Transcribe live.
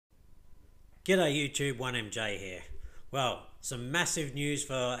G'day YouTube, 1MJ here. Well, some massive news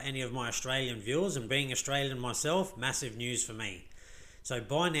for any of my Australian viewers, and being Australian myself, massive news for me. So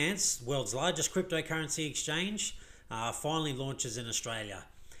Binance, world's largest cryptocurrency exchange, finally launches in Australia.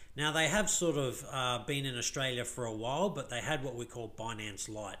 Now they have sort of been in Australia for a while, but they had what we call Binance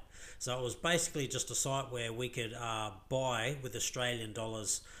Lite. So it was basically just a site where we could buy with Australian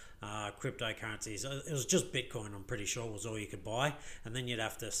dollars cryptocurrencies. It was just Bitcoin, I'm pretty sure, was all you could buy, and then you'd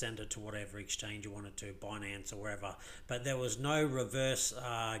have to send it to whatever exchange you wanted to, Binance or wherever. But there was no reverse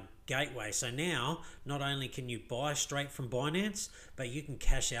gateway. So now not only can you buy straight from Binance, but you can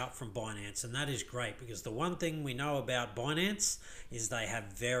cash out from Binance, and that is great because the one thing we know about Binance is they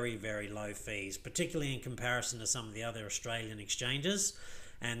have very, very low fees, particularly in comparison to some of the other Australian exchanges.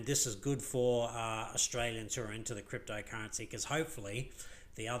 And this is good for Australians who are into the cryptocurrency, because hopefully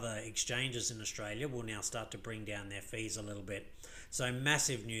the other exchanges in Australia will now start to bring down their fees a little bit. So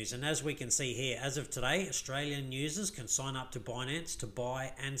massive news. And as we can see here, as of today, Australian users can sign up to Binance to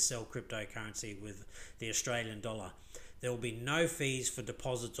buy and sell cryptocurrency with the Australian dollar. There will be no fees for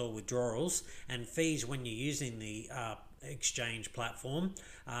deposits or withdrawals, and fees when you're using the exchange platform,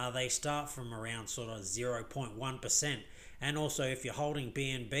 they start from around sort of 0.1%. And also if you're holding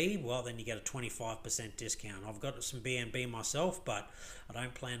BNB, well, then you get a 25% discount. I've got some BNB myself, but I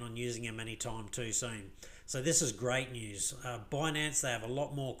don't plan on using them anytime too soon. So this is great news. Binance, they have a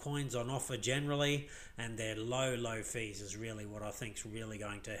lot more coins on offer generally, and their low fees is really what I think is really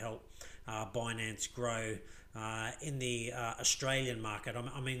going to help Binance grow in the Australian market.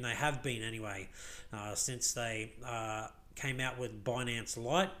 I mean, they have been anyway, since they came out with Binance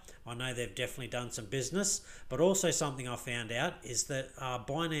Lite. I know they've definitely done some business, but also something I found out is that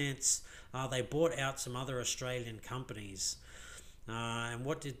Binance, they bought out some other Australian companies. And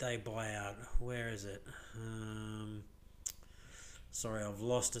what did they buy out? Where is it? Sorry, I've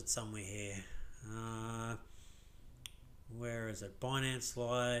lost it somewhere here. Where is it? Binance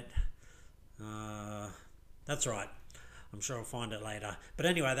Lite. That's right. I'm sure I'll find it later. But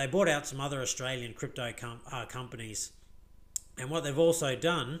anyway, they bought out some other Australian crypto companies. And what they've also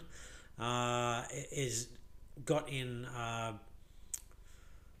done is got in...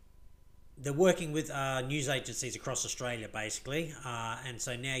 they're working with news agencies across Australia, basically, and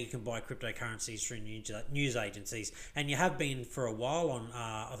so now you can buy cryptocurrencies through news agencies, and you have been for a while on.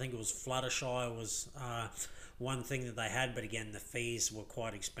 I think it was Fluttershy was one thing that they had, but again, the fees were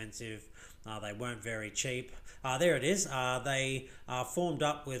quite expensive. They weren't very cheap. There it is. They formed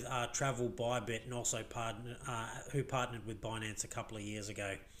up with Travel Bybit, and also who partnered with Binance a couple of years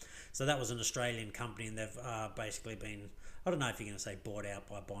ago. So that was an Australian company, and they've basically been, I don't know if you're going to say bought out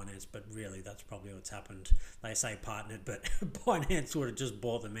by Binance, but really that's probably what's happened. They say partnered, but Binance would have just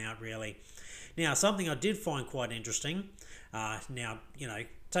bought them out, really. Now, something I did find quite interesting, now, you know,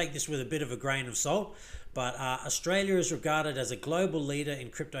 take this with a bit of a grain of salt, but Australia is regarded as a global leader in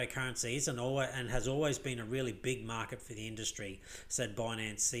cryptocurrencies and has always been a really big market for the industry, said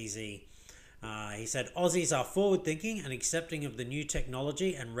Binance CZ. He said, Aussies are forward-thinking and accepting of the new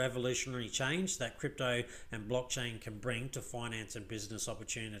technology and revolutionary change that crypto and blockchain can bring to finance and business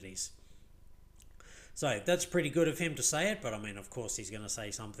opportunities. So that's pretty good of him to say it, but I mean, of course, he's going to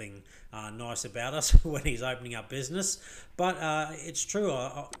say something nice about us when he's opening up business. But it's true.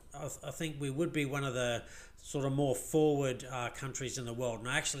 I think we would be one of the sort of more forward countries in the world. And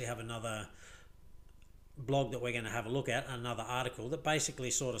I actually have another blog that we're going to have a look at, another article that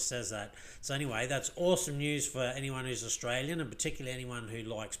basically sort of says that. So anyway, that's awesome news for anyone who's Australian, and particularly anyone who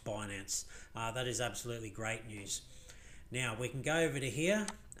likes Binance. That is absolutely great news. Now we can go over to here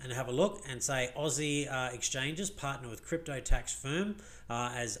and have a look and say Aussie exchanges partner with crypto tax firm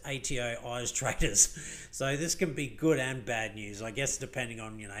as ATO eyes traders. So this can be good and bad news, I guess, depending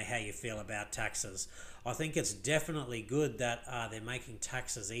on, you know, how you feel about taxes. I think it's definitely good that they're making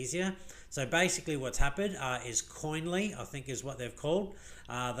taxes easier. So basically what's happened is Coinly, I think is what they've called.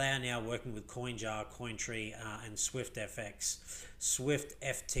 They are now working with CoinJar, CoinTree and Swift FTX,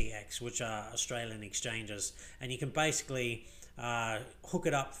 which are Australian exchanges. And you can basically hook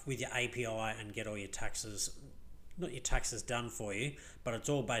it up with your API and get all your taxes, not your taxes done for you, but it's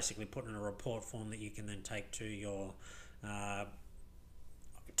all basically put in a report form that you can then take to your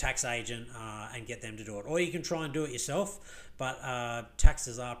tax agent and get them to do it, or you can try and do it yourself, but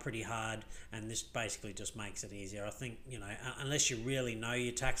taxes are pretty hard, and this basically just makes it easier. I think, you know, unless you really know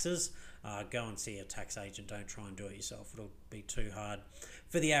your taxes, go and see a tax agent. Don't try and do it yourself. It'll be too hard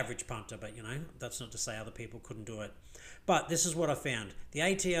for the average punter, but you know, that's not to say other people couldn't do it. But this is what I found. The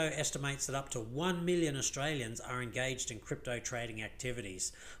ATO estimates that up to 1 million Australians are engaged in crypto trading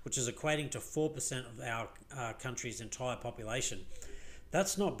activities, which is equating to 4% of our country's entire population.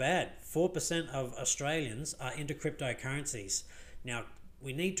 That's not bad. 4% of Australians are into cryptocurrencies. Now,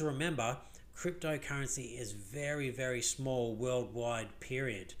 we need to remember cryptocurrency is very, very small worldwide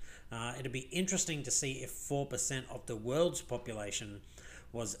period. It'd be interesting to see if 4% of the world's population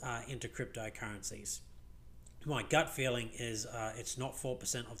was into cryptocurrencies. My gut feeling is it's not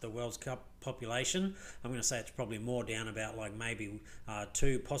 4% of the world's population. I'm going to say it's probably more, down about like maybe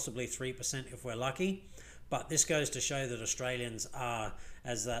 2, possibly 3% if we're lucky. But this goes to show that Australians are,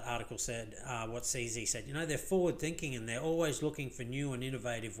 as that article said, what CZ said, they're forward thinking and they're always looking for new and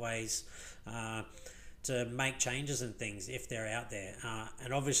innovative ways to make changes and things if they're out there.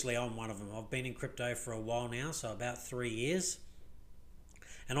 And obviously I'm one of them. I've been in crypto for a while now, so about 3 years.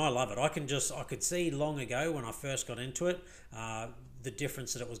 And I love it. I could see long ago when I first got into it, the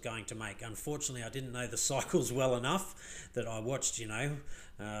difference that it was going to make. Unfortunately, I didn't know the cycles well enough that I watched, I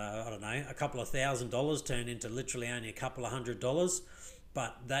don't know, a couple of $1,000 turn into literally only a couple of $100.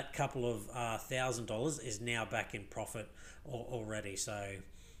 But that couple of $1,000 is now back in profit already. So,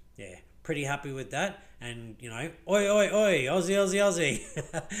 yeah, pretty happy with that. And, oi, oi, oi, Aussie, Aussie, Aussie.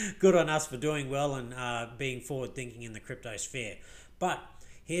 Good on us for doing well and being forward thinking in the crypto sphere. But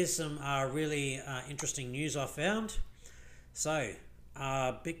here's some really interesting news I found. So,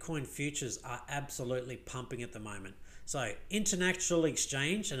 Bitcoin futures are absolutely pumping at the moment. So, International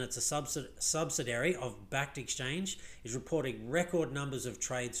Exchange, and it's a subsidiary of Backed Exchange, is reporting record numbers of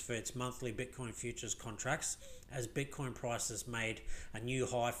trades for its monthly Bitcoin futures contracts as Bitcoin prices made a new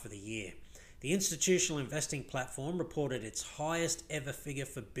high for the year. The institutional investing platform reported its highest ever figure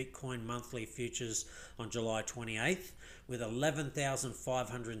for Bitcoin monthly futures on July 28th, with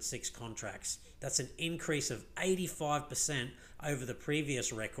 11,506 contracts. That's an increase of 85% over the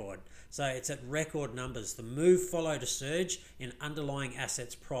previous record. So it's at record numbers. The move followed a surge in underlying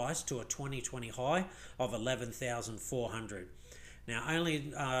assets price to a 2020 high of 11,400. Now,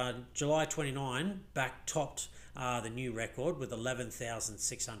 only July 29 back topped the new record with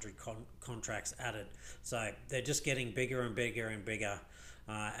 11,600 contracts added. So they're just getting bigger and bigger and bigger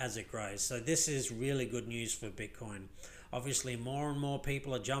as it grows. So this is really good news for Bitcoin. Obviously, more and more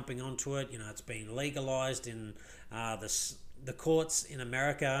people are jumping onto it. It's been legalized in the courts in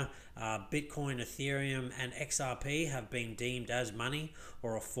America. Bitcoin, Ethereum, and XRP have been deemed as money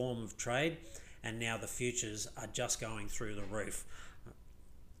or a form of trade. And now the futures are just going through the roof.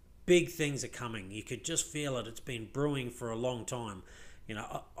 Big things are coming. You could just feel it. It's been brewing for a long time.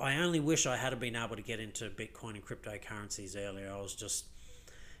 I only wish I had been able to get into Bitcoin and cryptocurrencies earlier. I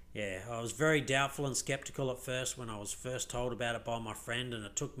was very doubtful and skeptical at first when I was first told about it by my friend, and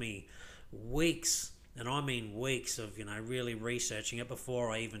it took me weeks, and I mean weeks of, really researching it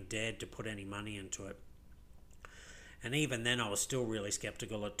before I even dared to put any money into it. And even then I was still really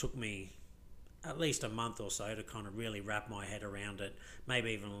skeptical. It took me at least a month or so to kind of really wrap my head around it,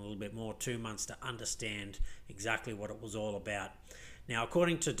 maybe even a little bit more, 2 months to understand exactly what it was all about. Now,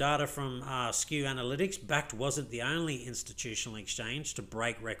 according to data from Skew Analytics, Bakkt wasn't the only institutional exchange to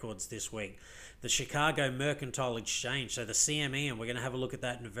break records this week. The Chicago Mercantile Exchange, so the CME, and we're going to have a look at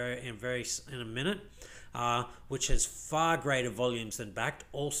that in a minute, which has far greater volumes than Bakkt,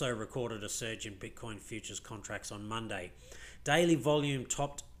 also recorded a surge in Bitcoin futures contracts on Monday. Daily volume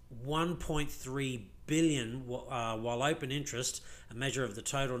topped 1.3 billion, while open interest, a measure of the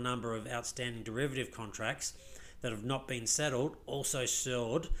total number of outstanding derivative contracts that have not been settled, also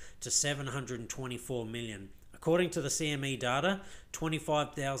soared to 724 million. According to the CME data,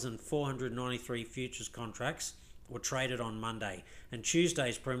 25,493 futures contracts were traded on Monday, and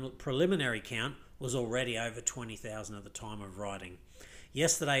Tuesday's preliminary count was already over 20,000 at the time of writing.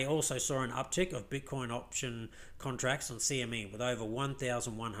 Yesterday also saw an uptick of Bitcoin option contracts on CME with over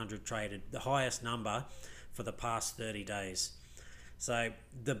 1,100 traded, the highest number for the past 30 days. So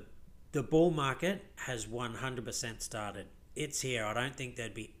the bull market has 100% started. It's here. I don't think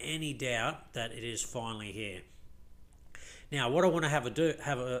there'd be any doubt that it is finally here. Now, what I want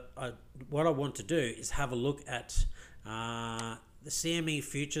to do is have a look at the CME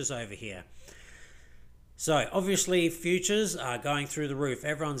futures over here. So obviously futures are going through the roof.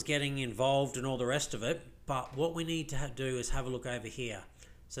 Everyone's getting involved and all the rest of it. But what we need to do is have a look over here.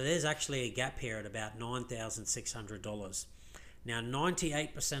 So there's actually a gap here at about $9,600. Now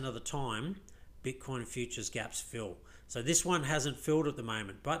 98% of the time, Bitcoin futures gaps fill. So this one hasn't filled at the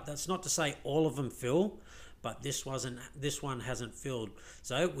moment, but that's not to say all of them fill, but this one hasn't filled.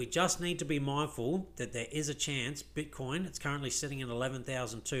 So we just need to be mindful that there is a chance Bitcoin, it's currently sitting at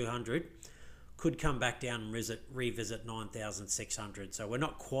 11,200, could come back down and revisit 9,600. So we're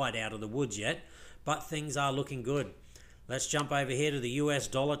not quite out of the woods yet, but things are looking good. Let's jump over here to the US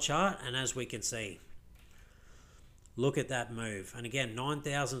dollar chart, and as we can see, Look at that move. And again,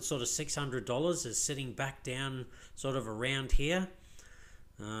 9,000 sort of $600 is sitting back down sort of around here.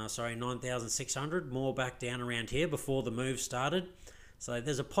 9,600, more back down around here before the move started. So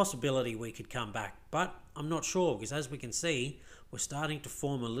there's a possibility we could come back, but I'm not sure, because as we can see, we're starting to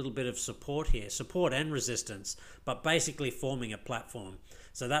form a little bit of support here, support and resistance, but basically forming a platform.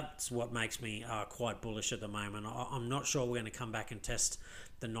 So that's what makes me quite bullish at the moment. I'm not sure we're going to come back and test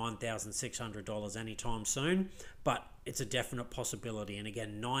the $9,600 anytime soon, but it's a definite possibility. And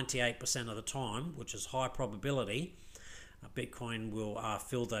again, 98% of the time, which is high probability, Bitcoin will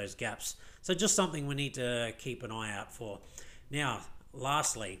fill those gaps. So just something we need to keep an eye out for. Now,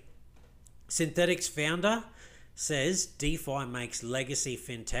 lastly, Synthetics founder says DeFi makes legacy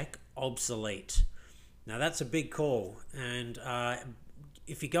fintech obsolete. Now that's a big call, and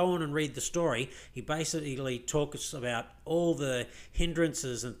if you go on and read the story, he basically talks about all the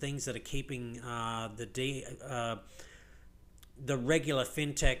hindrances and things that are keeping the regular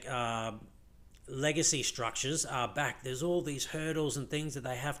fintech legacy structures are back. There's all these hurdles and things that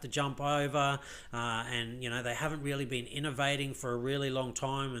they have to jump over, and they haven't really been innovating for a really long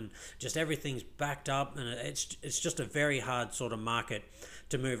time, and just everything's backed up, and it's just a very hard sort of market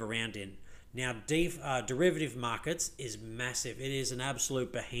to move around in. Now, derivative markets is massive. It is an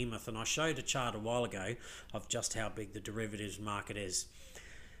absolute behemoth, and I showed a chart a while ago of just how big the derivatives market is.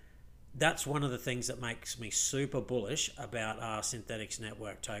 That's one of the things that makes me super bullish about Synthetics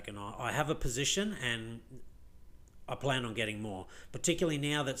Network token. I have a position, and I plan on getting more, particularly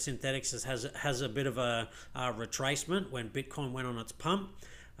now that Synthetics has a bit of a retracement when Bitcoin went on its pump.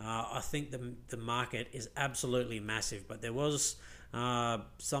 I think the market is absolutely massive, but there was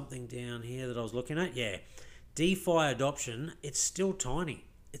something down here that I was looking at. Yeah, DeFi adoption, it's still tiny.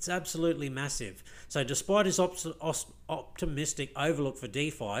 It's absolutely massive. So despite his optimistic overlook for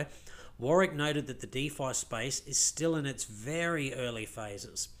DeFi, Warwick noted that the DeFi space is still in its very early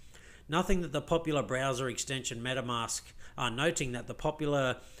phases. Noting that the popular browser extension MetaMask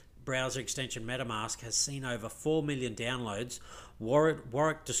has seen over 4 million downloads,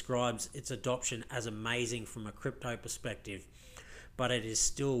 Warwick describes its adoption as amazing from a crypto perspective, but it is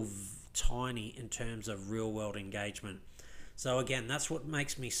still tiny in terms of real-world engagement. So again, that's what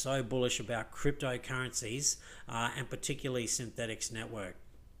makes me so bullish about cryptocurrencies, and particularly Synthetics Network.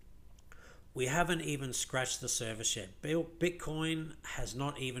 We haven't even scratched the surface yet. Bitcoin has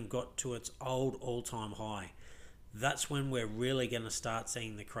not even got to its old all-time high. That's when we're really going to start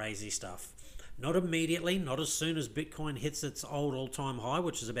seeing the crazy stuff. Not immediately, not as soon as Bitcoin hits its old all-time high,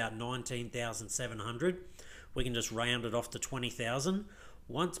 which is about 19,700. We can just round it off to 20,000.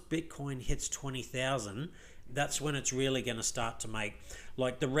 Once Bitcoin hits 20,000, that's when it's really going to start to make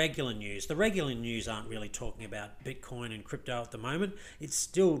like the regular news. The regular news aren't really talking about Bitcoin and crypto at the moment. It's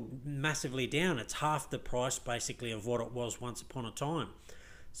still massively down. It's half the price basically of what it was once upon a time.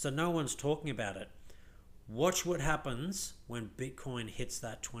 So no one's talking about it. Watch what happens when Bitcoin hits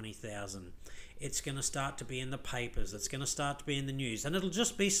that 20,000. It's going to start to be in the papers. It's going to start to be in the news. And it'll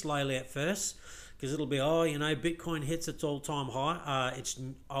just be slowly at first, because it'll be, Bitcoin hits its all-time high, its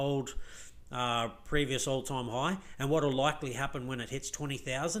previous all-time high. And what will likely happen when it hits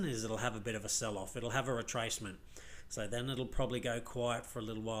 20,000 is it'll have a bit of a sell-off. It'll have a retracement. So then it'll probably go quiet for a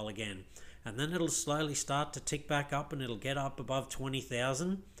little while again. And then it'll slowly start to tick back up, and it'll get up above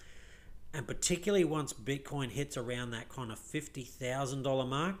 20,000. And particularly once Bitcoin hits around that kind of $50,000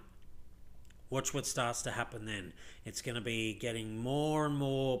 mark, watch what starts to happen then. It's going to be getting more and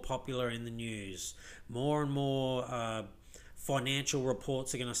more popular in the news. More and more financial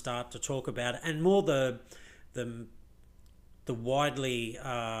reports are going to start to talk about it, and more the widely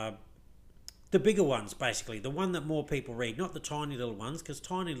the bigger ones, basically the one that more people read, not the tiny little ones, because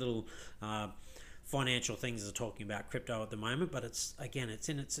tiny little financial things are talking about crypto at the moment, but it's in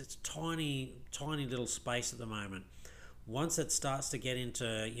its tiny little space at the moment. Once it starts to get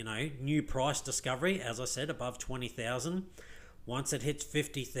into new price discovery, as I said, above 20,000, once it hits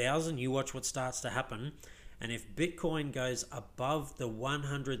 50,000, you watch what starts to happen. And if Bitcoin goes above the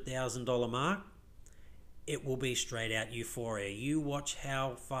 $100,000 mark, it will be straight out euphoria. You watch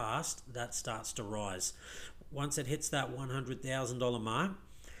how fast that starts to rise. Once it hits that $100,000 mark,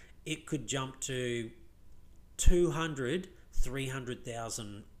 it could jump to 200,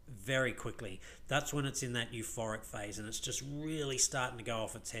 300,000 very quickly. That's when it's in that euphoric phase, and it's just really starting to go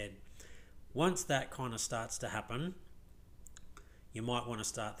off its head. Once that kind of starts to happen, you might want to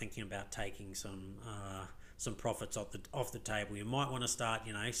start thinking about taking some profits off the table. You might want to start,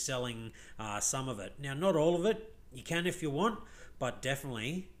 selling some of it. Now, not all of it. You can if you want, but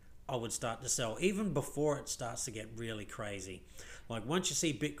definitely I would start to sell even before it starts to get really crazy. Like once you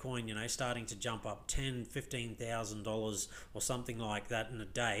see Bitcoin, you know, starting to jump up $10,000-$15,000 or something like that in a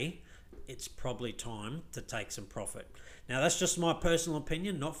day, it's probably time to take some profit. Now, that's just my personal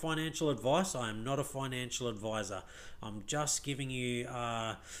opinion, not financial advice. I am not a financial advisor. I'm just giving you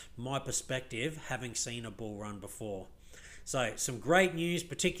my perspective, having seen a bull run before. So, some great news,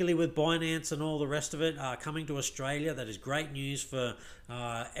 particularly with Binance and all the rest of it, coming to Australia. That is great news for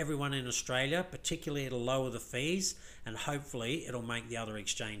everyone in Australia. Particularly, it'll lower the fees, and hopefully, it'll make the other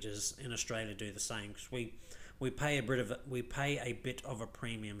exchanges in Australia do the same. Because we pay a bit of a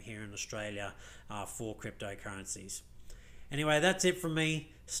premium here in Australia for cryptocurrencies. Anyway, that's it from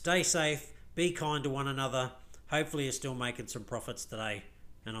me. Stay safe, be kind to one another. Hopefully you're still making some profits today,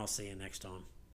 and I'll see you next time.